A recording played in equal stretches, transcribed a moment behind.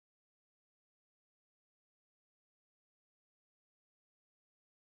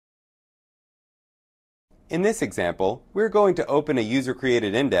In this example, we're going to open a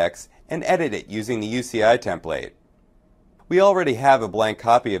user-created index and edit it using the UCI template. We already have a blank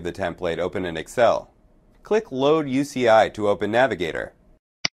copy of the template open in Excel. Click Load UCI to open Navigator.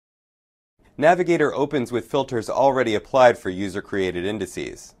 Navigator opens with filters already applied for user-created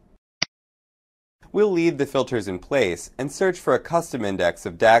indices. We'll leave the filters in place and search for a custom index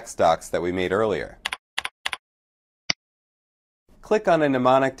of DAX stocks that we made earlier. Click on a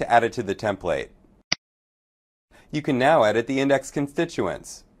mnemonic to add it to the template. You can now edit the index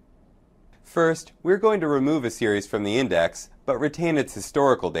constituents. First, we're going to remove a series from the index, but retain its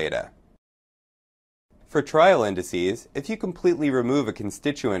historical data. For trial indices, if you completely remove a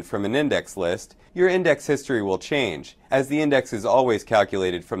constituent from an index list, your index history will change, as the index is always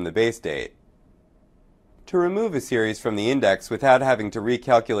calculated from the base date. To remove a series from the index without having to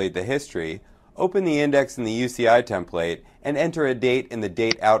recalculate the history, open the index in the UCI template and enter a date in the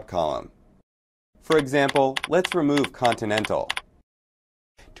Date Out column. For example, let's remove Continental.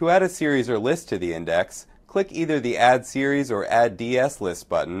 To add a series or list to the index, click either the Add Series or Add DS List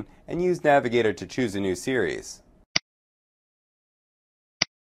button and use Navigator to choose a new series.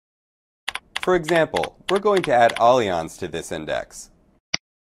 For example, we're going to add Allianz to this index.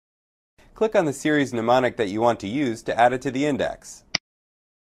 Click on the series mnemonic that you want to use to add it to the index.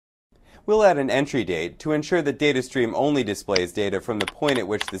 We'll add an entry date to ensure that DataStream only displays data from the point at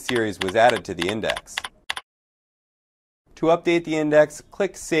which the series was added to the index. To update the index,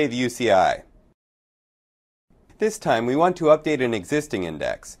 click Save UCI. This time we want to update an existing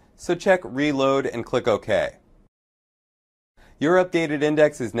index, so check Reload and click OK. Your updated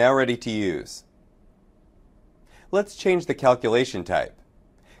index is now ready to use. Let's change the calculation type.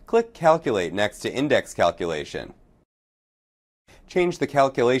 Click Calculate next to Index Calculation. Change the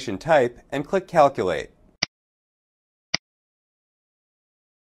calculation type and click Calculate.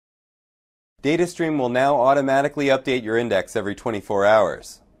 DataStream will now automatically update your index every 24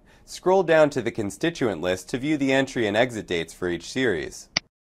 hours. Scroll down to the constituent list to view the entry and exit dates for each series.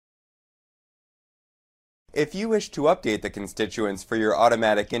 If you wish to update the constituents for your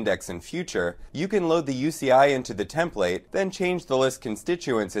automatic index in future, you can load the UCI into the template, then change the list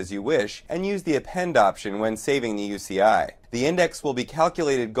constituents as you wish, and use the Append option when saving the UCI. The index will be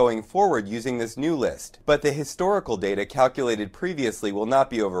calculated going forward using this new list, but the historical data calculated previously will not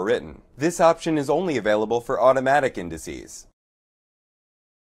be overwritten. This option is only available for automatic indices.